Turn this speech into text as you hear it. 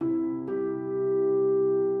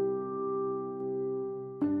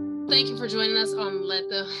Thank you for joining us on Let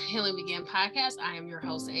the Healing Begin podcast. I am your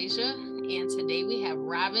host, Asia, and today we have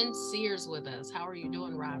Robyn Sears with us. How are you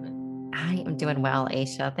doing, Robyn? I am doing well,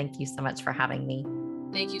 Asia. Thank you so much for having me.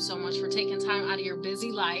 Thank you so much for taking time out of your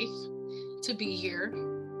busy life to be here.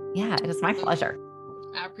 Yeah, it is my pleasure.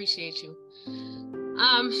 I appreciate you.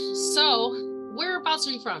 So whereabouts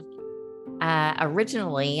are you from?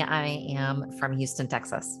 Originally, I am from Houston,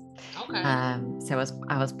 Texas. Okay. So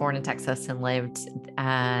I was born in Texas and lived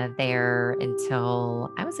there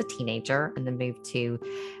until I was a teenager, and then moved to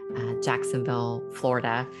Jacksonville,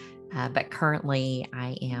 Florida. But currently,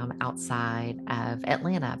 I am outside of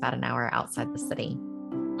Atlanta, about an hour outside the city.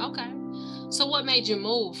 Okay. So what made you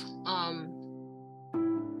move?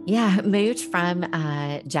 Moved from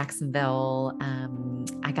Jacksonville.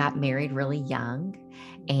 I got married really young.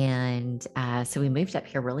 And so we moved up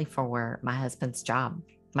here really for my ex-husband's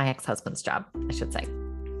job, I should say.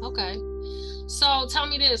 Okay. So tell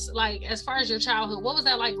me this, like, as far as your childhood, what was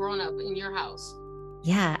that like growing up in your house?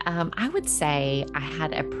 Yeah, I would say I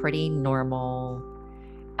had a pretty normal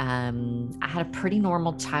childhood.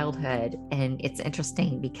 And it's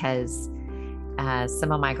interesting because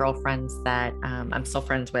some of my girlfriends that I'm still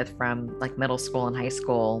friends with from like middle school and high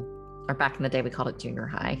school, or back in the day, we called it junior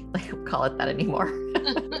high. I don't call it that anymore.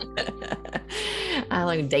 I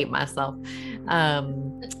like to date myself.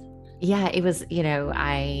 It was,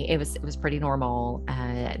 it was pretty normal.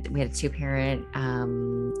 We had a 2-parent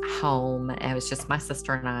home. It was just my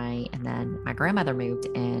sister and I, and then my grandmother moved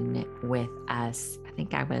in with us. I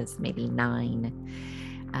think I was maybe 9.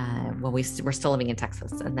 Well, we were still living in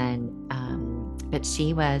Texas, and then, but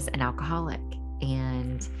she was an alcoholic,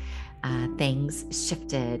 and things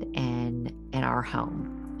shifted in our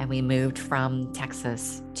home, and we moved from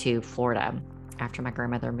Texas to Florida after my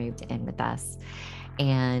grandmother moved in with us,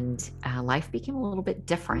 and life became a little bit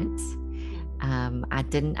different. I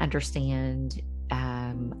didn't understand.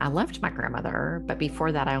 I loved my grandmother, but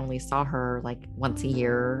before that, I only saw her like once a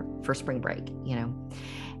year for spring break,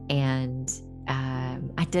 and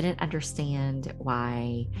I didn't understand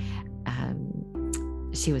why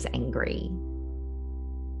she was angry.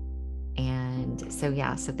 And so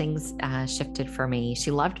things shifted for me.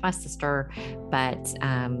 She loved my sister, but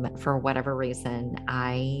for whatever reason,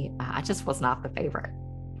 I just was not the favorite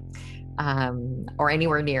or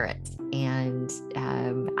anywhere near it. And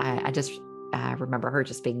I just remember her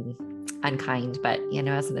just being unkind. But,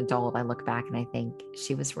 as an adult, I look back and I think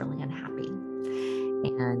she was really unhappy.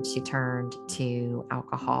 And she turned to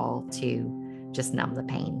alcohol to just numb the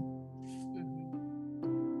pain.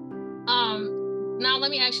 Now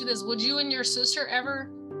let me ask you this. Would you and your sister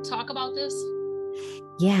ever talk about this?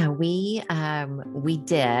 Yeah, we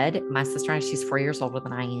did. My sister, she's 4 years older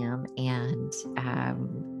than I am. And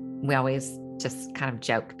we always just kind of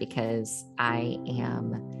joke because I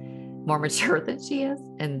am more mature than she is.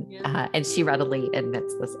 And she readily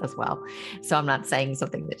admits this as well. So I'm not saying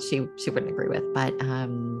something that she wouldn't agree with, but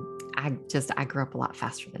I grew up a lot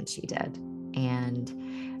faster than she did. And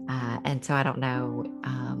so I don't know.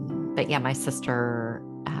 But yeah, my sister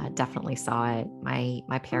definitely saw it.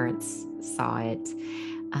 My parents saw it.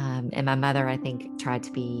 And my mother, I think, tried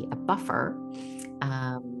to be a buffer.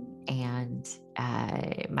 And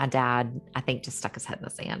my dad, I think, just stuck his head in the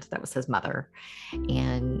sand. That was his mother.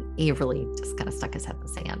 And he really just kind of stuck his head in the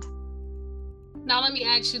sand. Now, let me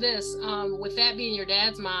ask you this. With that being your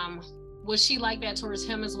dad's mom, was she like that towards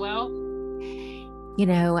him as well?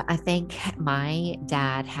 I think my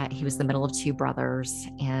dad he was the middle of 2 brothers,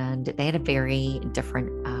 and they had a very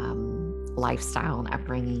different lifestyle and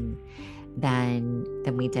upbringing than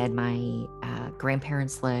we did. My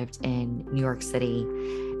grandparents lived in New York City,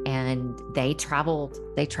 and they traveled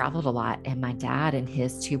a lot. And my dad and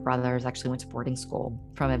his 2 brothers actually went to boarding school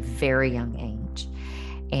from a very young age.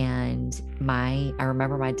 And I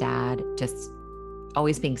remember my dad just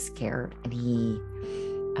always being scared, and he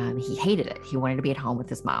hated it. He wanted to be at home with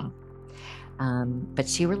his mom. But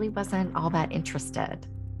she really wasn't all that interested.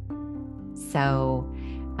 So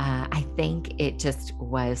I think it just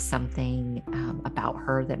was something about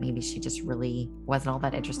her that maybe she just really wasn't all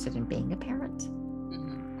that interested in being a parent.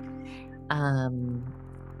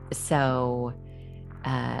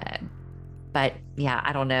 But yeah,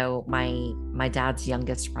 I don't know. My dad's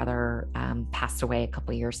youngest brother passed away a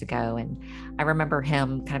couple of years ago, and I remember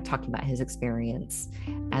him kind of talking about his experience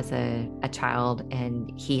as a child.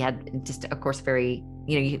 And he had just, of course, very,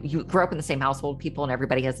 you grow up in the same household, people, and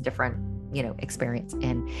everybody has a different, experience.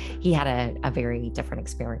 And he had a very different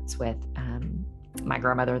experience with my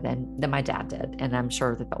grandmother than my dad did. And I'm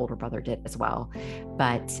sure that the older brother did as well.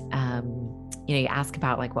 But, you ask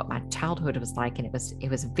about like what my childhood was like, and it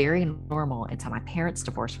was very normal until my parents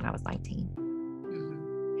divorced when I was 19.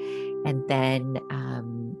 Mm-hmm. And then,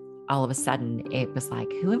 all of a sudden it was like,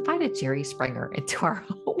 who invited Jerry Springer into our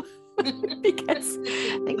home? Because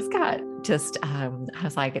things got just, I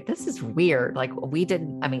was like, this is weird. Like we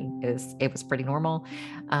didn't, I mean, it was pretty normal.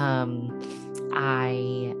 I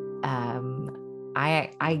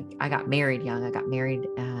got married young. I got married,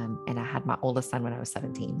 and I had my oldest son when I was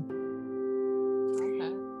 17.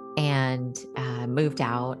 Okay. And moved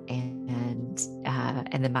out, and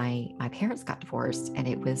then my parents got divorced, and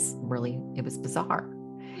it was bizarre.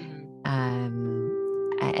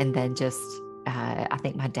 And then just I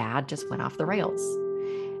think my dad just went off the rails,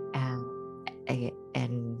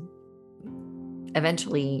 and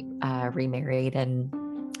eventually remarried and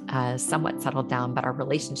somewhat settled down, but our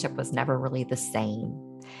relationship was never really the same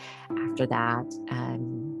after that,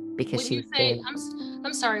 because When you say,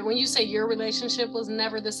 I'm sorry, when you say your relationship was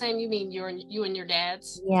never the same, you mean you and your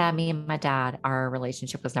dad's? Yeah, me and my dad, our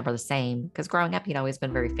relationship was never the same, because growing up, he'd always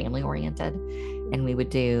been very family oriented, and we would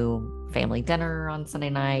do family dinner on Sunday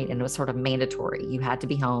night, and it was sort of mandatory. You had to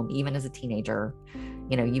be home, even as a teenager.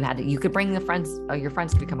 You could bring your friends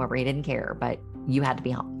could come over. He didn't care, but you had to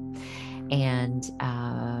be home. And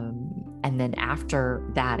then after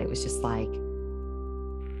that, it was just like,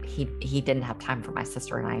 he didn't have time for my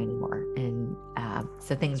sister and I anymore. And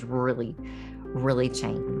so things really, really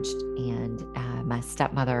changed. And my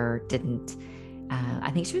stepmother didn't,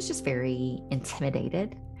 I think she was just very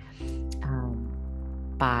intimidated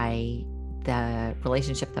by the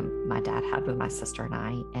relationship that my dad had with my sister and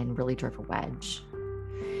I, and really drove a wedge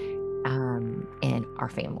in our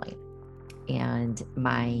family. And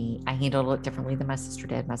I handled it differently than my sister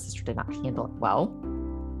did. My sister did not handle it well,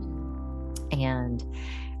 and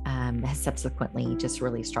has subsequently just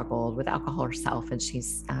really struggled with alcohol herself. And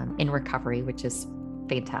she's in recovery, which is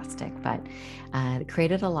fantastic, but it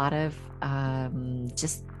created a lot of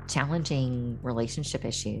just challenging relationship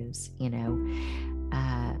issues,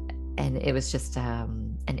 and it was just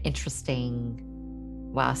an interesting,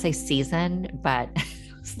 well, I'll say season, but it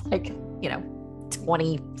was like,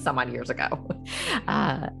 20 some odd years ago.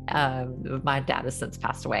 My dad has since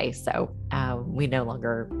passed away, so we no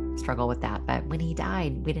longer struggle with that. But when he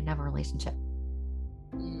died, we didn't have a relationship.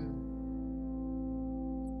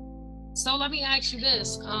 So let me ask you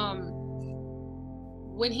this.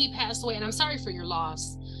 When he passed away, and I'm sorry for your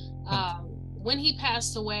loss, when he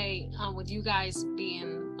passed away, with you guys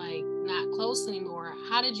being like not close anymore,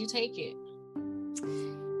 how did you take it?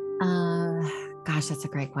 Gosh, that's a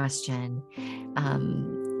great question.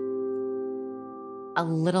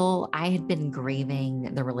 I had been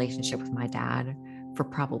grieving the relationship with my dad for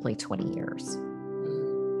probably 20 years.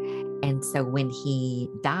 And so when he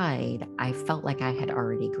died, I felt like I had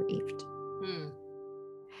already grieved.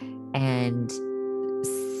 And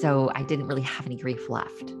so I didn't really have any grief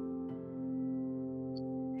left.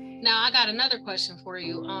 Now I got another question for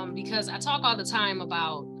you, because I talk all the time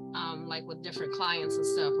about like with different clients and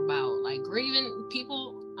stuff about like grieving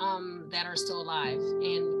people that are still alive.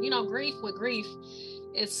 And grief,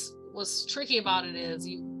 what's tricky about it is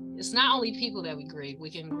it's not only people that we grieve. We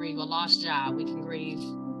can grieve a lost job, we can grieve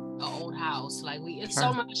an old house, like it's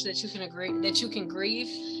so much that you can grieve.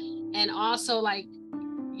 And also like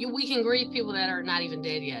we can grieve people that are not even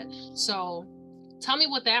dead yet. So tell me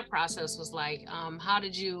what that process was like. How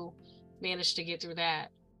did you manage to get through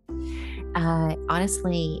that?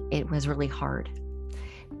 Honestly, it was really hard,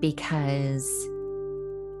 because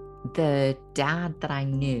the dad that I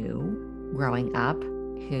knew growing up,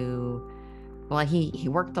 he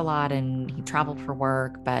worked a lot and he traveled for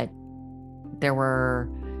work, but there were,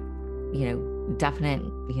 definite,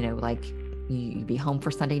 like you'd be home for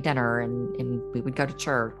Sunday dinner, and we would go to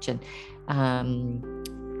church, and,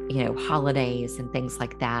 holidays and things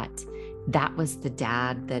like that. That was the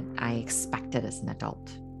dad that I expected as an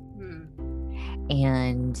adult.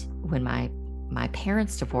 And when my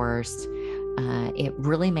parents divorced, it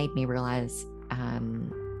really made me realize,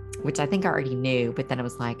 which I think I already knew, but then it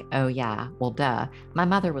was like, oh yeah, well, duh. My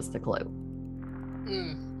mother was the glue.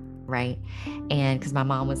 Right. And because my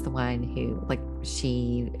mom was the one who, like,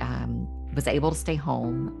 she was able to stay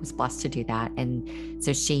home, was blessed to do that. And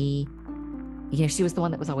so she was the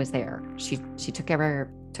one that was always there. She took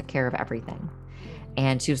care of everything.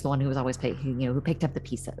 And she was the one who was always who picked up the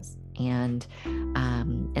pieces. And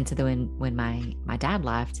so then when my dad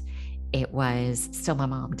left, it was still my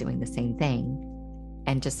mom doing the same thing.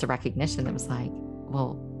 And just the recognition that was like,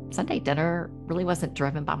 well, Sunday dinner really wasn't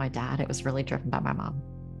driven by my dad. It was really driven by my mom.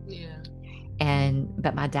 Yeah.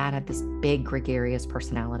 But my dad had this big gregarious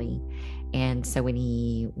personality. And so when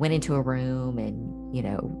he went into a room and,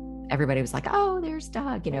 everybody was like, oh, there's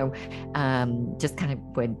Doug, just kind of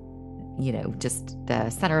would, just the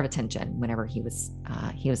center of attention whenever he was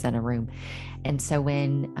in a room. And so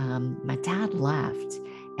when my dad left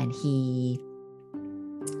and he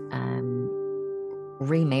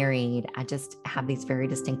remarried, I just have these very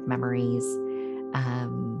distinct memories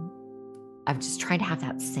of just trying to have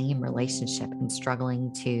that same relationship and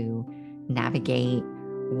struggling to navigate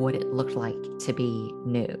what it looked like to be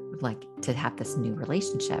new, like to have this new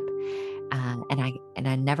relationship. And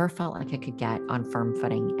I never felt like I could get on firm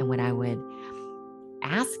footing. And when I would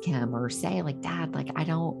ask him or say like, Dad, like, I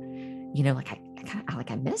don't,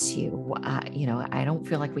 I miss you. I don't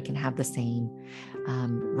feel like we can have the same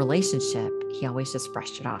relationship. He always just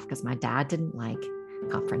brushed it off because my dad didn't like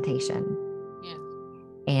confrontation.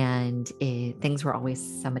 Yeah. And things were always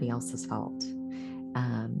somebody else's fault.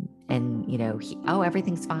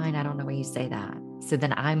 Everything's fine. I don't know why you say that. So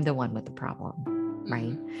then I'm the one with the problem,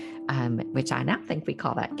 right? Which I now think we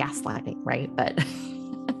call that gaslighting, right? But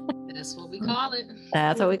that's what we call it.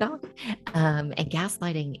 That's what we call it. And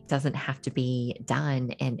gaslighting doesn't have to be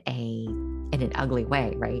done in an ugly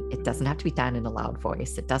way, right? It doesn't have to be done in a loud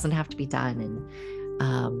voice. It doesn't have to be done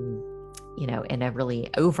in a really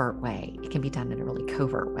overt way. It can be done in a really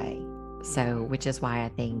covert way. So, which is why I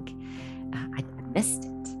think I missed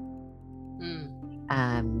it.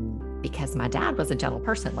 Because my dad was a gentle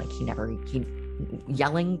person. Like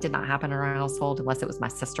yelling did not happen in our household unless it was my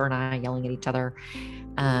sister and I yelling at each other.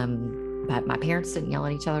 But my parents didn't yell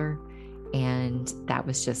at each other. And that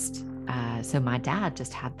was just, so my dad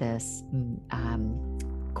just had this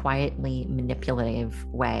quietly manipulative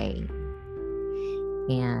way.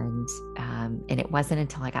 And it wasn't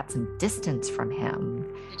until I got some distance from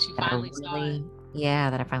him that I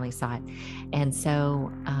finally saw it. And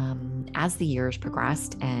so as the years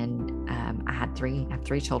progressed, and I have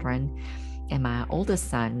three children, and my oldest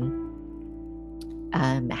son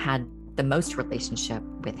had the most relationship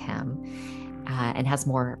with him and has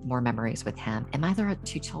more memories with him. And my other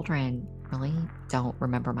two children really don't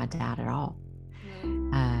remember my dad at all.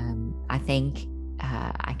 I think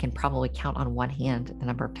I can probably count on one hand the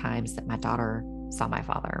number of times that my daughter saw my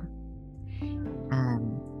father,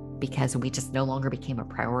 because we just no longer became a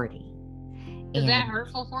priority. Is that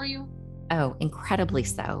hurtful for you? Oh, incredibly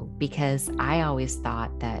so, because I always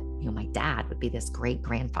thought that, my dad would be this great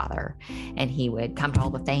grandfather and he would come to all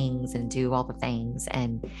the things and do all the things.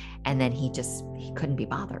 And then he couldn't be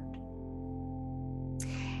bothered.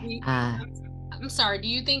 I'm sorry. Do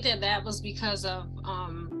you think that was because of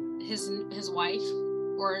his wife,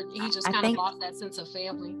 or he just kind of lost that sense of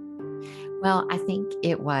family? Well, I think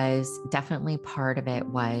it was definitely part of it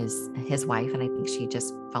was his wife. And I think she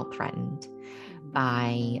just felt threatened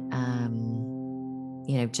by,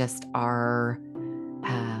 just our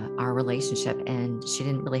relationship. And she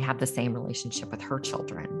didn't really have the same relationship with her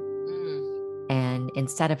children. And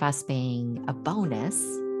instead of us being a bonus,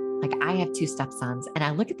 like I have two stepsons and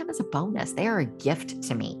I look at them as a bonus. They are a gift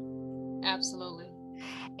to me. Absolutely.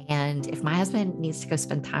 And if my husband needs to go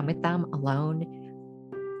spend time with them alone,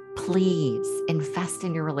 please invest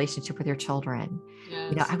in your relationship with your children.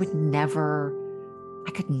 Yes. I could never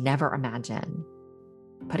imagine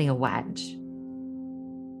putting a wedge.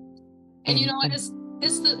 And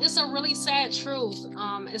it's a really sad truth.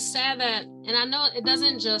 It's sad that, and I know it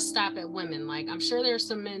doesn't just stop at women. Like I'm sure there's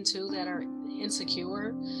some men too that are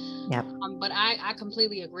insecure. Yep. But I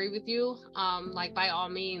completely agree with you. Like by all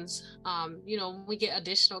means, we get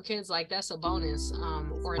additional kids, like that's a bonus,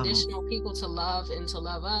 or additional people to love and to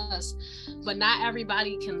love us. But not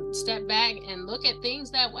everybody can step back and look at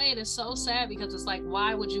things that way. It is so sad because it's like,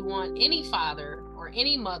 why would you want any father or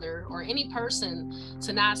any mother or any person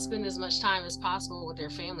to not spend as much time as possible with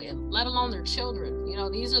their family, let alone their children?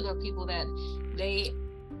 These are the people that they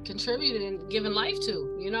contributed and given life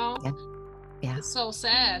to, Yeah. It's so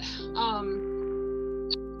sad.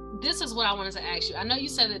 This is what I wanted to ask you. I know you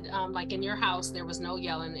said that like in your house there was no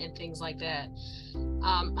yelling and things like that.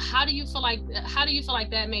 How do you feel like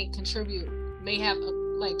that may have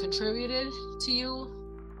contributed to you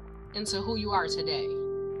into who you are today?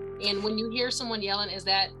 And when you hear someone yelling, does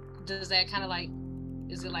that kind of like,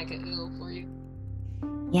 is it like an ill for you?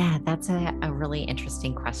 Yeah, that's a really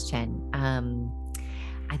interesting question.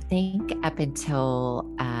 I think up until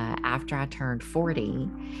after I turned 40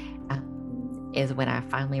 is when I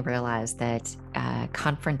finally realized that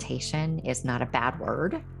confrontation is not a bad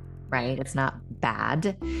word, right? It's not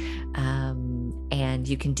bad. And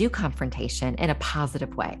you can do confrontation in a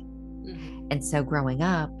positive way. Mm-hmm. And so growing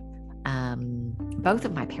up, both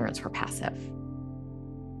of my parents were passive.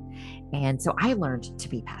 And so I learned to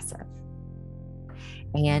be passive.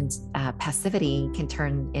 And passivity can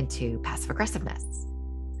turn into passive aggressiveness.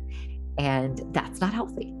 And that's not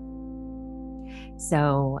healthy.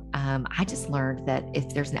 So I just learned that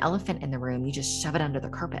if there's an elephant in the room, you just shove it under the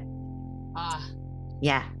carpet.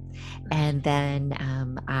 Yeah. And then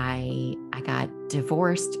I got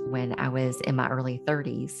divorced when I was in my early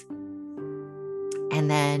 30s. And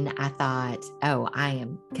then I thought, oh, I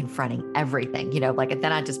am confronting everything, and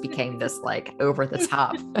then I just became this like over the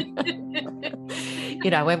top,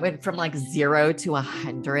 I went from like 0 to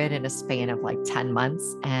 100 in a span of like 10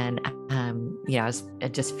 months. And, I was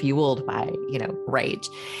just fueled by, rage.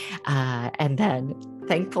 And then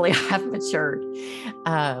thankfully I've matured,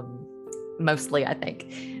 mostly, I think.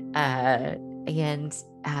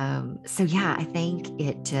 So yeah, I think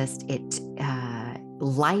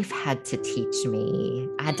life had to teach me.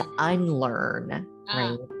 I had to unlearn,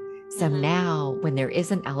 right? So now when there is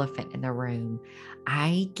an elephant in the room,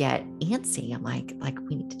 I get antsy. I'm like,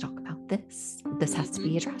 we need to talk about this. This has to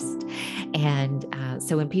be addressed. And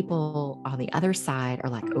so when people on the other side are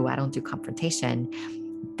like, oh, I don't do confrontation,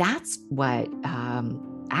 that's what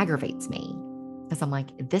aggravates me. Because I'm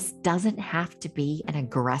like, this doesn't have to be an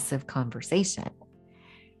aggressive conversation,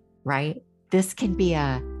 right? This can be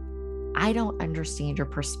I don't understand your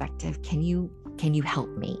perspective. Can you help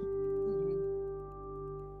me?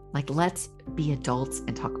 Like, let's be adults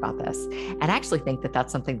and talk about this. And I actually think that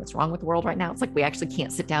that's something that's wrong with the world right now. It's like, we actually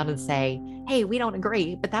can't sit down and say, hey, we don't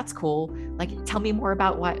agree, but that's cool. Like, tell me more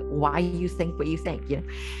about why you think what you think,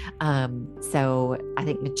 So I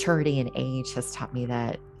think maturity and age has taught me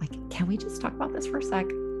that, like, can we just talk about this for a sec?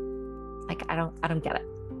 Like, I don't get it.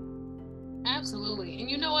 Absolutely.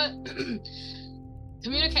 And you know what?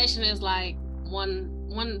 Communication is like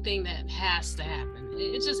one thing that has to happen.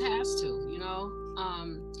 It just has to,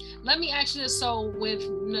 Let me ask you this. So with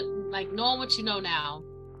like knowing what you know now,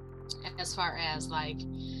 as far as like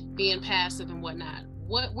being passive and whatnot,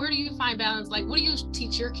 where do you find balance? Like, what do you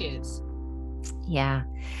teach your kids? Yeah.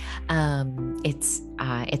 It's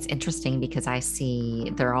interesting because I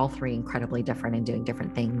see they're all three incredibly different and doing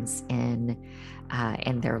different things in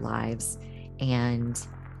their lives. And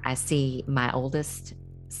I see my oldest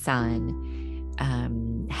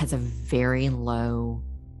son has a very low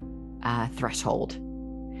threshold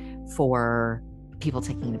for people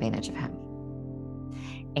taking advantage of him,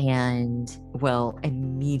 and will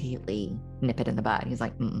immediately nip it in the bud. He's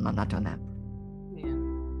like, I'm not doing that. Yeah.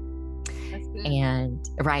 That's good. And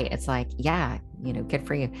right, it's like, yeah, good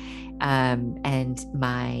for you. But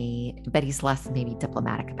he's less maybe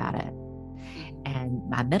diplomatic about it. And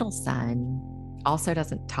my middle son also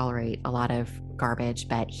doesn't tolerate a lot of garbage,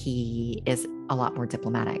 but he is a lot more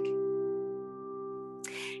diplomatic.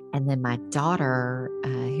 And then my daughter,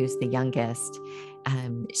 who's the youngest,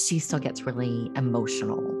 she still gets really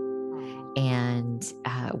emotional. And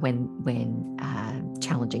when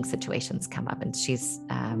challenging situations come up, and she's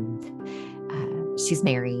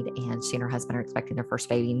married, and she and her husband are expecting their first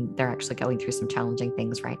baby, and they're actually going through some challenging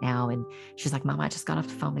things right now. And she's like, Mom, I just got off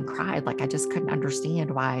the phone and cried. Like, I just couldn't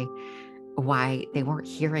understand why they weren't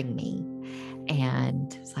hearing me.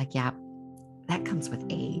 And it's like, yeah, that comes with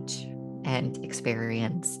age and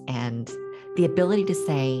experience and the ability to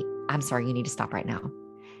say, I'm sorry, you need to stop right now.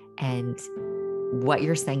 And what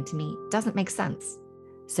you're saying to me doesn't make sense.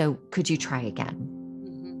 So could you try again?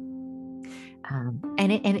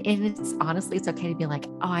 And it's honestly, it's okay to be like,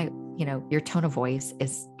 oh, your tone of voice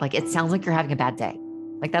is like, it sounds like you're having a bad day.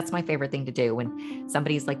 Like, that's my favorite thing to do when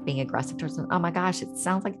somebody's like being aggressive towards them. Oh my gosh, it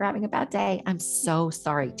sounds like you're having a bad day. I'm so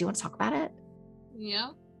sorry. Do you want to talk about it?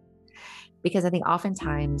 Yeah. Because I think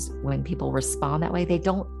oftentimes when people respond that way, they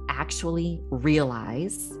don't actually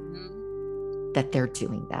realize that they're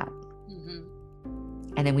doing that.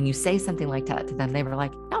 And then when you say something like that to them, they were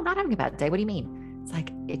like, no, I'm not having a bad day. What do you mean? It's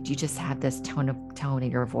like, you just have this tone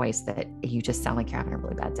in your voice that you just sound like you're having a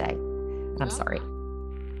really bad day. And I'm sorry.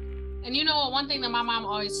 And you know, one thing that my mom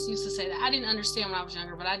always used to say that I didn't understand when I was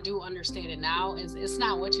younger, but I do understand it now, is it's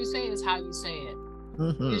not what you say, it's how you say it.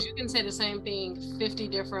 Because you can say the same thing 50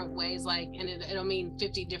 different ways, like, and it'll mean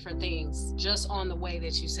 50 different things just on the way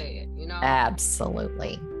that you say it,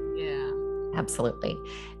 Absolutely. Yeah. Absolutely.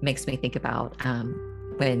 It makes me think about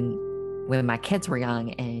when my kids were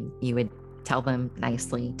young, and you would tell them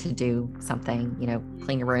nicely to do something,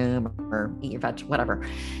 clean your room or eat your veg, whatever,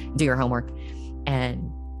 do your homework.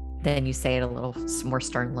 And then you say it a little more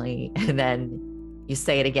sternly, and then you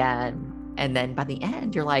say it again. And then by the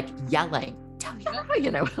end, you're like yelling,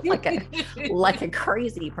 like a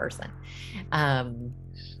crazy person.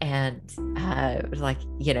 And it was like,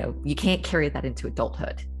 you can't carry that into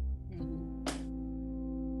adulthood.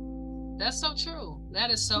 That's so true. That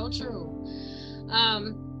is so true.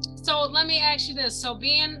 So let me ask you this. So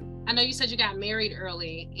I know you said you got married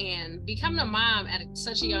early, and becoming a mom at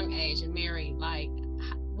such a young age and married, like,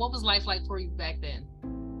 what was life like for you back then?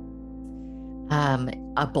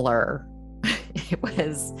 A blur. It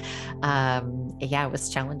was, it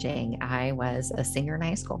was challenging. I was a senior in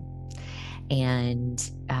high school, and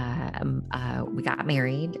we got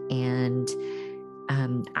married, and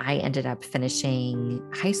I ended up finishing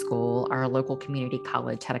high school. Our local community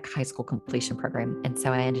college had a high school completion program. And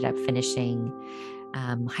so I ended up finishing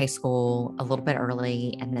high school a little bit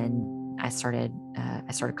early. And then I started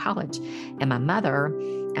college. And my mother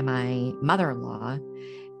and my mother-in-law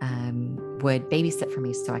would babysit for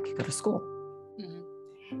me so I could go to school.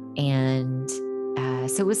 Mm-hmm. And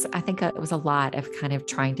so I think it was a lot of kind of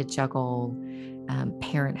trying to juggle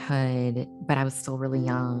parenthood, but I was still really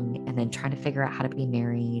young, and then trying to figure out how to be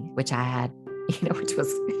married, which I had, which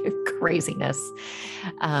was craziness.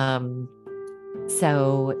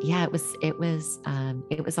 So yeah, it was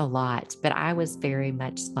a lot, but I was very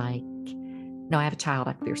much like, no, I have a child.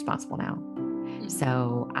 I can be responsible now. Mm-hmm.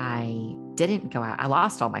 So I didn't go out. I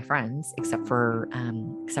lost all my friends except for 3.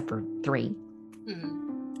 Mm-hmm.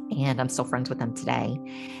 And I'm still friends with them today,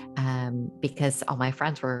 because all my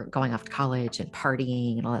friends were going off to college and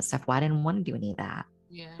partying and all that stuff. Well, I didn't want to do any of that.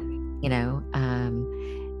 Yeah.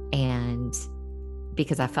 And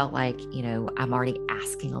because I felt like, I'm already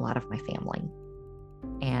asking a lot of my family,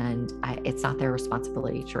 and it's not their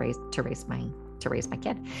responsibility to raise my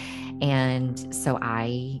kid. And so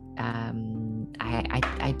I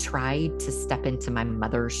tried to step into my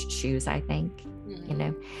mother's shoes, I think,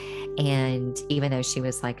 mm-hmm. And even though she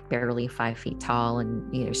was like barely 5 feet tall,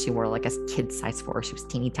 and, she wore like a kid size 4, she was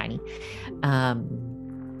teeny tiny.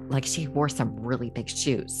 Like she wore some really big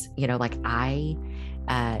shoes, like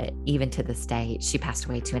even to this day, she passed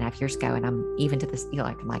away 2.5 years ago. And I'm even to this,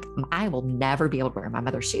 I'm like, I will never be able to wear my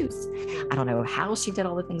mother's shoes. I don't know how she did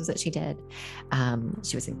all the things that she did.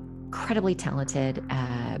 She was incredibly talented.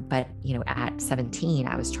 But, at 17,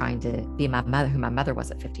 I was trying to be my mother, who my mother was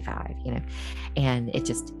at 55, and it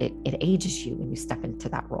ages you when you step into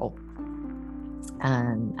that role.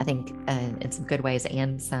 I think in some good ways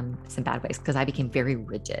and some bad ways, because I became very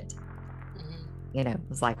rigid. It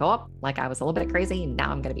was like, I was a little bit crazy, and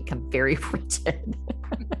now I'm going to become very rigid.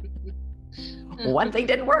 One thing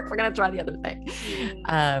didn't work, we're going to try the other thing.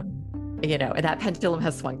 And that pendulum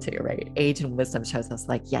has swung too, right? Age and wisdom shows us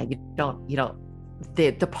like, yeah,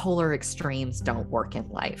 the polar extremes don't work in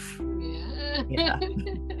life. Yeah.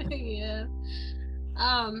 Yeah.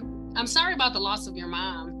 I'm sorry about the loss of your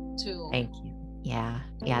mom too. Thank you. Yeah.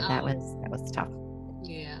 That was tough.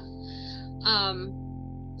 Yeah.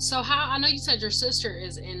 So I know you said your sister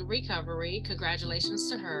is in recovery. Congratulations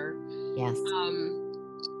to her. Yes. Do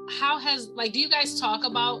you guys talk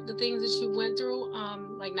about the things that you went through?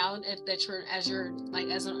 Like now that you're as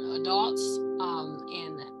an adults,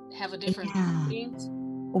 and have a different things?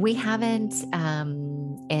 We haven't,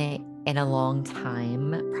 in a long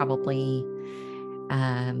time, probably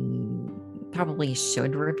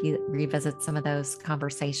should revisit some of those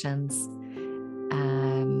conversations.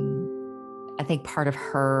 I think part of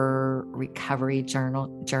her recovery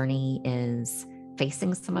journey is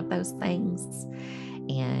facing some of those things.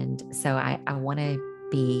 And so I want to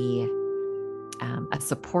be a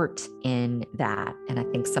support in that. And I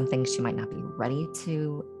think some things she might not be ready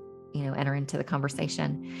to, enter into the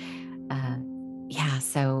conversation.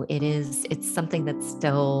 So it's something that's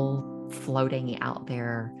still floating out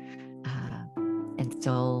there. And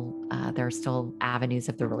still, there are still avenues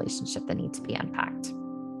of the relationship that need to be unpacked.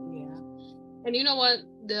 And you know what?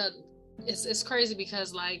 It's crazy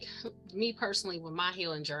because, like, me personally, with my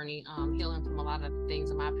healing journey, healing from a lot of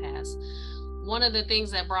things in my past, one of the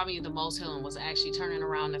things that brought me the most healing was actually turning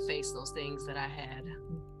around to face those things that I had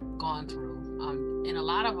gone through. And a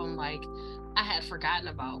lot of them, like, I had forgotten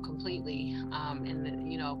about completely.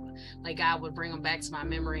 And God would bring them back to my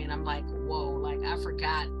memory, and I'm like, whoa, like I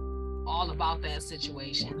forgot all about that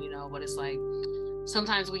situation, but it's like,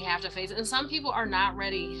 sometimes we have to face it, and some people are not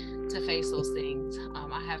ready to face those things.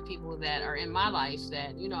 I have people that are in my life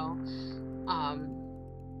that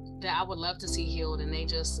that I would love to see healed, and they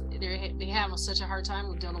have such a hard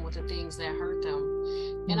time dealing with the things that hurt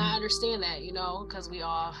them. And I understand that, because we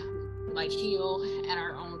all heal at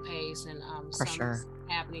our own pace, and for sure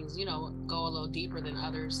happenings go a little deeper than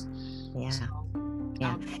others. It's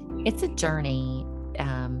a journey,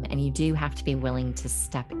 and you do have to be willing to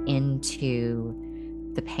step into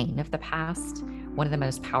the pain of the past one of the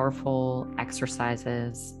most powerful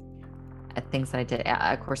exercises, things that I did,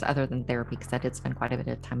 of course, other than therapy, because I did spend quite a bit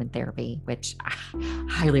of time in therapy, which I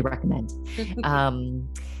highly recommend.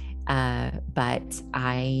 But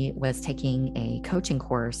I was taking a coaching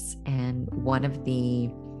course, and one of the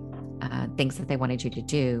things that they wanted you to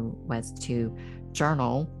do was to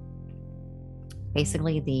journal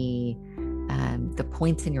basically the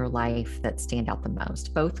points in your life that stand out the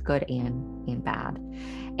most, both good and bad.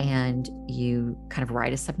 And you kind of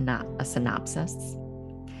write a synopsis,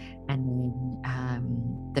 and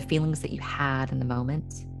then the feelings that you had in the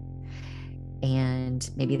moment, and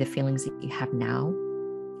maybe the feelings that you have now,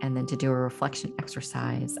 and then to do a reflection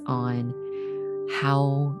exercise on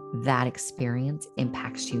how that experience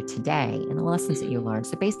impacts you today and the lessons that you learned.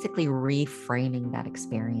 So basically reframing that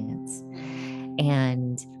experience.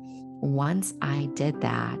 And once I did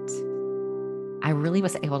that, I really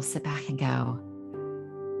was able to sit back and go,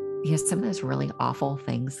 some of those really awful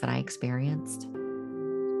things that I experienced,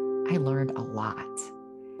 I learned a lot,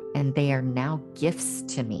 and they are now gifts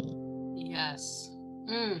to me. Yes.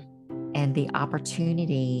 And the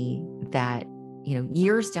opportunity that,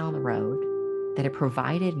 years down the road, that it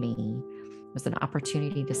provided me was an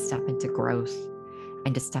opportunity to step into growth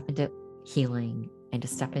and to step into healing and to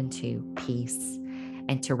step into peace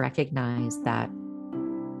and to recognize that,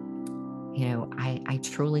 I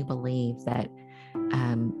truly believe that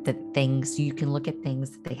that things, you can look at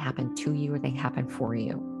things, they happen to you or they happen for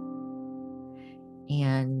you.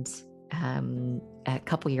 And a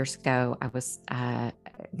couple years ago, I was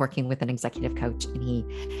working with an executive coach,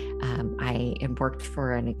 and I had worked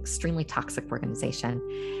for an extremely toxic organization.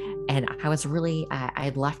 And I was really, I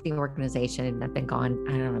had left the organization and I'd been gone,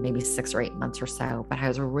 I don't know, maybe 6 or 8 months or so, but I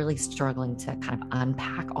was really struggling to kind of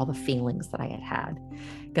unpack all the feelings that I had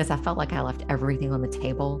because I felt like I left everything on the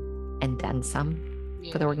table and then some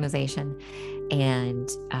for the organization. And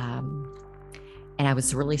I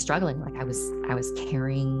was really struggling. Like I was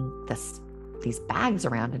carrying these bags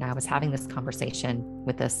around, and I was having this conversation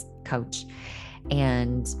with this coach,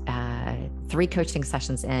 and 3 coaching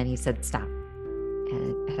sessions in, he said, stop.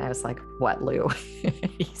 And I was like, what, Lou?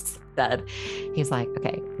 He's like,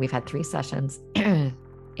 okay, we've had 3 sessions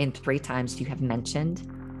and 3 times you have mentioned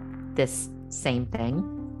this same thing.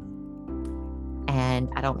 And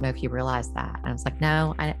I don't know if you realize that. And I was like,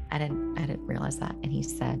 no, I didn't realize that. And he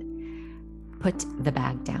said, put the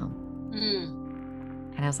bag down.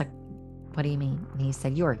 And I was like, what do you mean? And he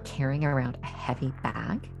said, you are carrying around a heavy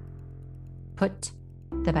bag. Put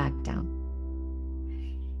the bag down.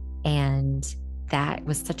 And that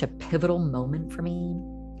was such a pivotal moment for me,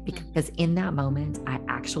 because in that moment, I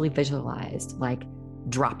actually visualized like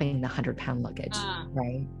dropping the 100-pound luggage,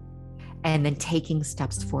 right? And then taking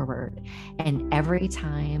steps forward. And every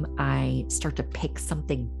time I start to pick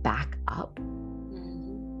something back up,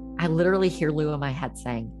 I literally hear Lou in my head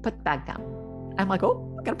saying, put the bag down. I'm like,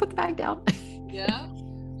 oh, I gotta put the bag down. Yeah.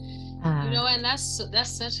 And that's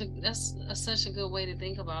such a good way to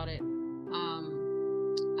think about it.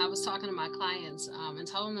 I was talking to my clients and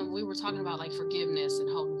telling them, we were talking about like forgiveness and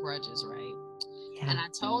holding grudges, right? Yeah. And I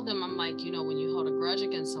told them, I'm like, when you hold a grudge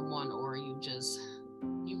against someone, or you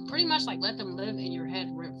pretty much like let them live in your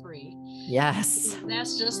head rent free. Yes.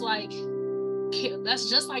 That's just like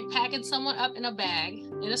packing someone up in a bag,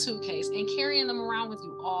 in a suitcase, and carrying them around with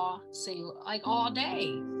you all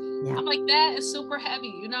day. Yeah. I'm like, that is super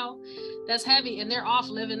heavy, that's heavy. And they're off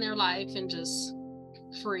living their life and just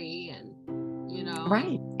free, and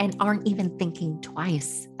right, and aren't even thinking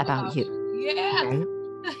twice about you. Yeah. Right?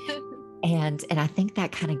 and I think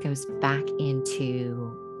that kind of goes back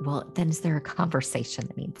into, well, then is there a conversation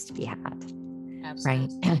that needs to be had?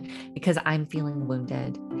 Absolutely. Right? Because I'm feeling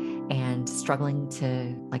wounded and struggling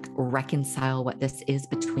to like reconcile what this is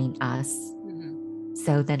between us.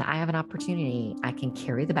 So then I have an opportunity. I can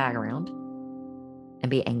carry the bag around and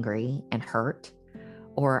be angry and hurt,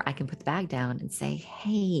 or I can put the bag down and say,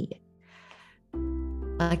 hey,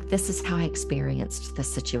 like, this is how I experienced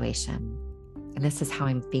this situation, and this is how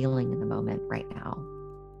I'm feeling in the moment right now.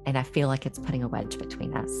 And I feel like it's putting a wedge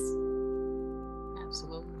between us.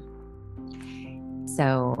 Absolutely.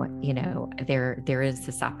 So, there is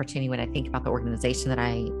this opportunity when I think about the organization that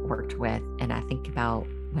I worked with, and I think about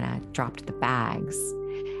when I dropped the bags,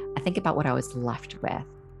 I think about what I was left with,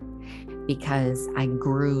 because I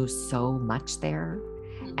grew so much there.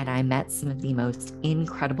 And I met some of the most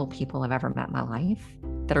incredible people I've ever met in my life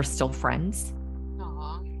that are still friends.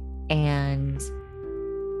 Aww. And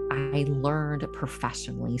I learned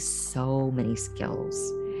professionally so many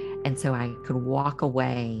skills. And so I could walk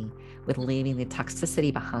away with leaving the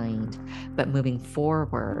toxicity behind, but moving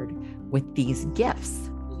forward with these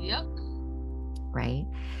gifts. Yep. right?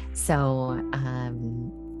 So,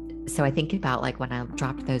 so I think about like when I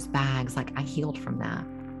dropped those bags, like I healed from that.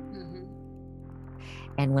 Mm-hmm.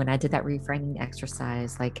 And when I did that reframing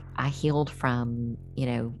exercise, like I healed from,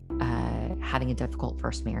 having a difficult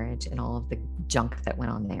first marriage and all of the junk that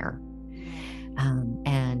went on there.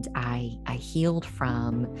 And I healed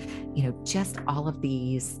from, just all of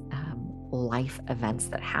these life events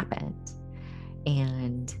that happened.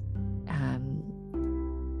 And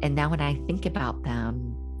now when I think about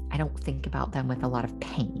them, I don't think about them with a lot of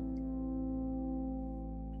pain.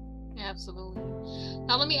 Absolutely.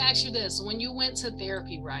 Now, let me ask you this. When you went to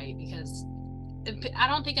therapy, right? Because I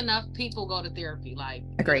don't think enough people go to therapy. Like,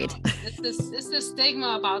 agreed. It's this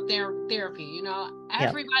stigma about therapy.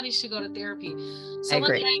 Everybody should go to therapy. So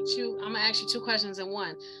let me ask you. I'm gonna ask you 2 questions in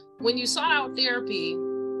one. When you sought out therapy,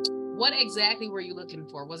 what exactly were you looking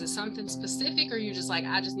for? Was it something specific, or you just like,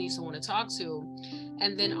 I just need someone to talk to?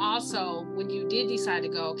 And then also, when you did decide to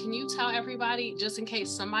go, can you tell everybody, just in case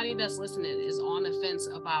somebody that's listening is on the fence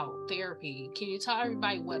about therapy, can you tell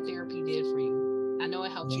everybody what therapy did for you? I know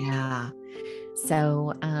it helped you. Yeah.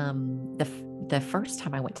 So the first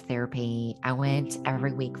time I went to therapy, I went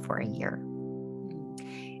every week for a year.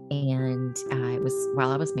 And it was while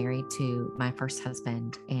I was married to my first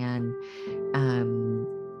husband. And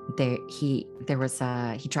he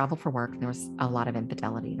traveled for work, and there was a lot of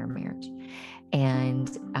infidelity in our marriage.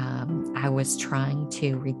 And I was trying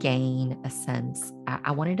to regain a sense.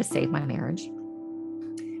 I wanted to save my marriage.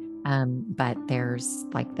 But there's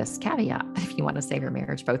like this caveat: if you want to save your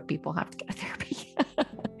marriage, both people have to go to therapy.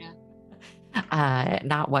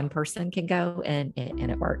 Not one person can go and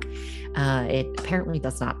it work. It apparently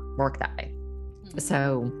does not work that way.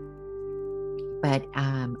 So, but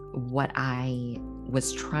what I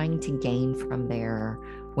was trying to gain from there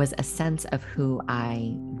was a sense of who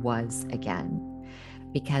I was again.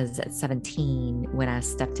 Because at 17, when I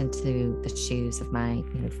stepped into the shoes of my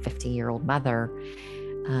 50-year-old mother,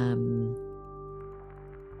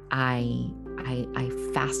 I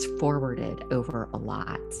fast forwarded over a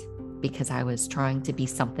lot because I was trying to be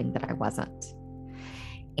something that I wasn't.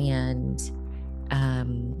 And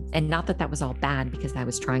not that was all bad, because I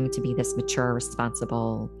was trying to be this mature,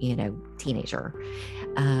 responsible, teenager.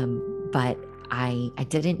 But I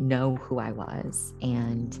didn't know who I was.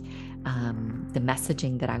 And the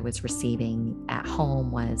messaging that I was receiving at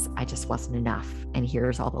home was, I just wasn't enough. And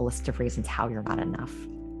here's all the list of reasons how you're not enough.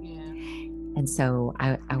 Yeah. And so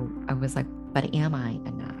I was like, but am I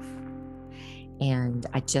enough? And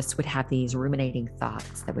I just would have these ruminating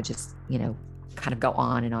thoughts that would just, kind of go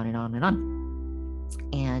on and on and on and on.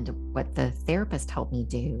 And what the therapist helped me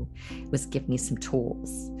do was give me some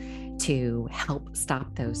tools to help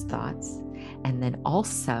stop those thoughts. And then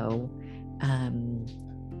also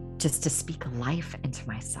just to speak life into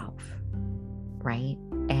myself, right?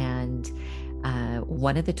 And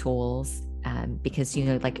one of the tools, because,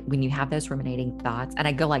 like when you have those ruminating thoughts, and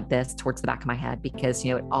I go like this towards the back of my head, because,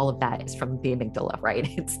 all of that is from the amygdala, right?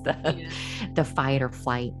 It's the fight or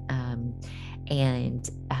flight. And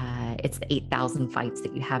it's the 8,000 fights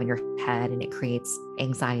that you have in your head, and it creates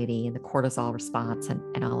anxiety and the cortisol response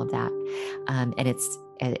and all of that. And it's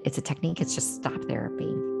a technique. It's just stop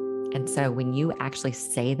therapy. And so when you actually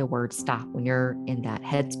say the word stop, when you're in that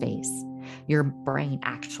headspace, your brain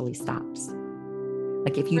actually stops.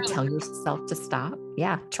 Like if you tell yourself to stop,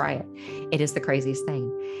 try it. It is the craziest thing.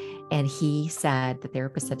 And the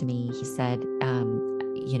therapist said to me, he said,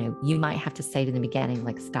 you might have to say to the beginning,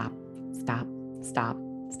 like, stop, stop, stop,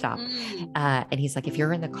 stop. And he's like, if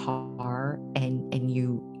you're in the car and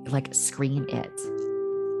you like scream it,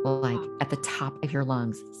 like at the top of your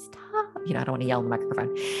lungs, stop. I don't want to yell in the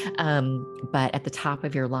microphone. But at the top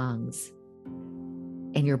of your lungs,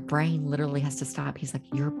 and your brain literally has to stop. He's like,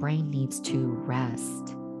 your brain needs to rest.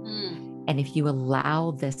 And if you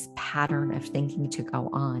allow this pattern of thinking to go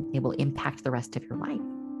on, it will impact the rest of your life.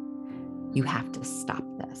 You have to stop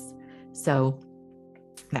this. So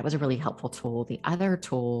that was a really helpful tool. The other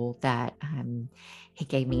tool that he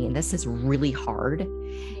gave me, and this is really hard,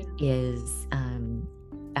 is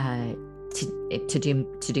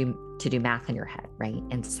to do math in your head, right?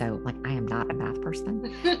 And so, like, I am not a math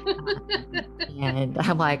person, and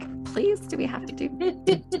I'm like, please, do we have to do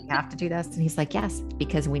this? And he's like, yes,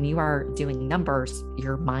 because when you are doing numbers,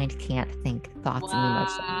 your mind can't think thoughts and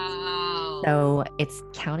emotions. So it's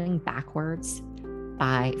counting backwards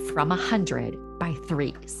from 100 by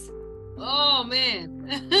threes. Oh man.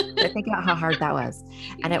 So think about how hard that was.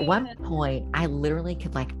 And at one point I literally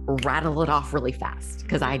could like rattle it off really fast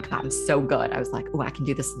because I had gotten so good. I was like, oh, I can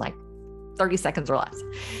do this in like 30 seconds or less.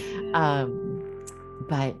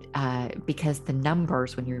 but because the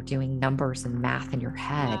numbers, when you're doing numbers and math in your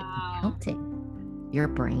head and Wow. counting, your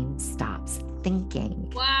brain stops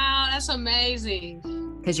thinking. Wow, that's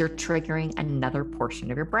amazing. Because you're triggering another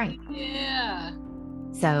portion of your brain. Yeah.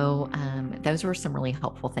 So those were some really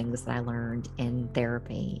helpful things that I learned in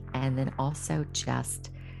therapy. And then also just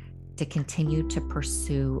to continue to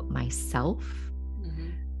pursue myself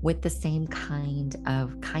with the same kind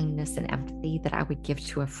of kindness and empathy that I would give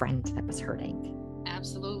to a friend that was hurting.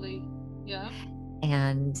 Absolutely. Yeah.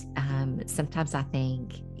 And sometimes I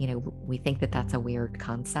think, we think that that's a weird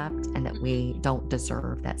concept and that we don't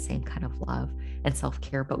deserve that same kind of love and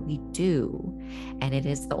self-care, but we do. And it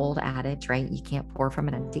is the old adage, right? You can't pour from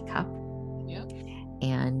an empty cup. Yep.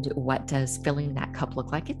 And what does filling that cup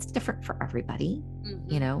look like? It's different for everybody.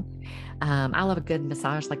 I love a good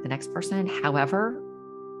massage like the next person. However,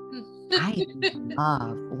 I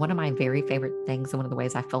love, one of my very favorite things, and one of the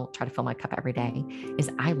ways I try to fill my cup every day, is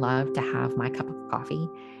I love to have my cup of coffee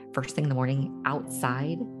first thing in the morning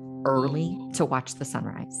outside early to watch the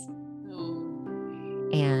sunrise.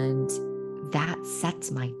 And that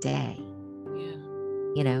sets my day.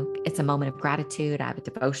 Yeah. It's a moment of gratitude. I have a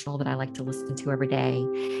devotional that I like to listen to every day.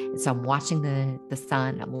 And so I'm watching the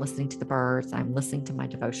sun, I'm listening to the birds, I'm listening to my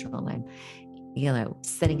devotional, and I'm,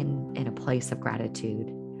 sitting in a place of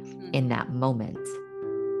gratitude in that moment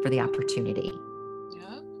for the opportunity.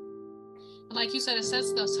 Yep. Like you said, it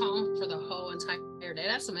sets the tone for the whole entire day.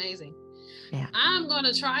 That's amazing. Yeah. I'm going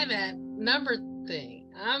to try that number thing.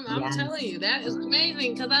 I'm telling you, that is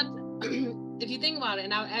amazing, because if you think about it,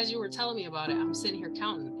 and as you were telling me about it, I'm sitting here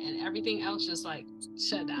counting, and everything else just like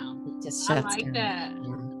shut down. It just shuts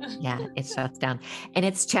down. That. Yeah, it shuts down. And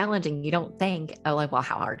it's challenging. You don't think, well,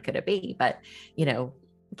 how hard could it be? But,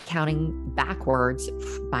 counting backwards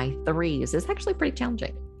by threes is actually pretty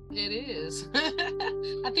challenging. It is.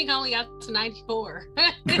 I think I only got to 94.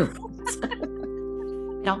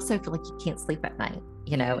 I also feel like you can't sleep at night,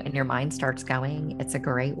 and your mind starts going. It's a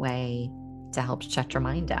great way to help shut your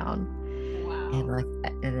mind down. Wow.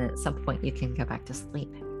 And at some point you can go back to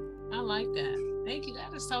sleep. I like that. Thank you.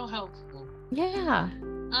 That is so helpful. Yeah.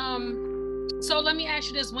 So let me ask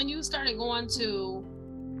you this. When you started going to,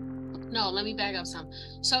 no, let me back up some.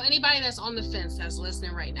 So anybody that's on the fence that's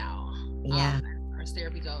listening right now, as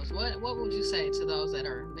therapy goes, what would you say to those that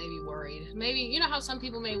are maybe worried? Maybe, how some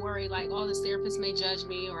people may worry, like, oh, this therapist may judge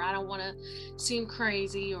me, or I don't want to seem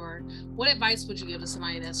crazy, or what advice would you give to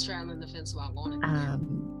somebody that's straddling the fence about going to therapy?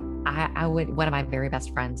 I would, one of my very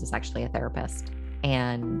best friends is actually a therapist.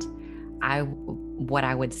 And what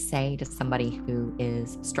I would say to somebody who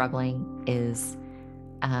is struggling is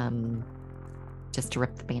just to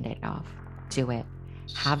rip the Band-Aid off. Do it.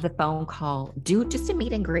 Have the phone call. Do just a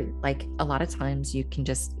meet and greet. Like, a lot of times you can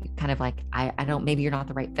just kind of like, I don't, maybe you're not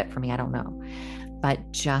the right fit for me. I don't know.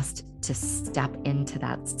 But just to step into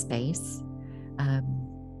that space,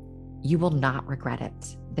 you will not regret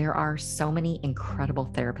it. There are so many incredible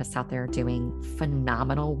therapists out there doing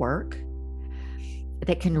phenomenal work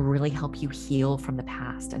that can really help you heal from the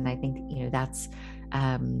past. And I think, that's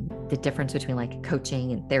the difference between like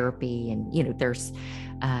coaching and therapy, and, there's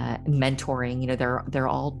mentoring, they're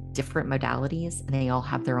all different modalities, and they all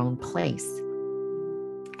have their own place.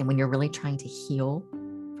 And when you're really trying to heal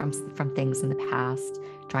from things in the past,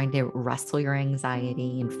 trying to wrestle your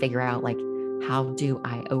anxiety and figure out, like, how do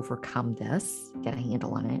I overcome this, get a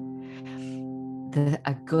handle on it?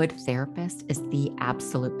 A good therapist is the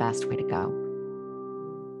absolute best way to go.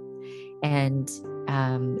 And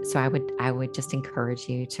so I would just encourage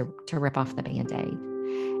you to rip off the Band-Aid.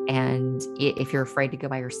 And if you're afraid to go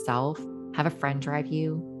by yourself, have a friend drive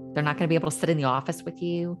you. They're not going to be able to sit in the office with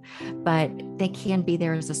you, but they can be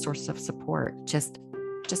there as a source of support. Just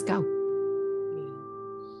go.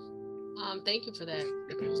 Thank you for that.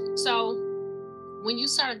 So when you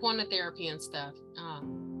started going to therapy and stuff,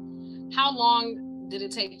 how long did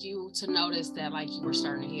it take you to notice that, like, you were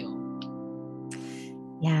starting to heal?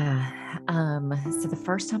 Yeah. So the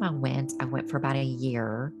first time I went for about a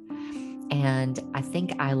year, and I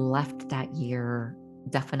think I left that year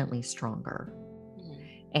definitely stronger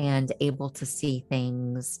and able to see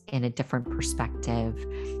things in a different perspective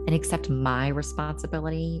and accept my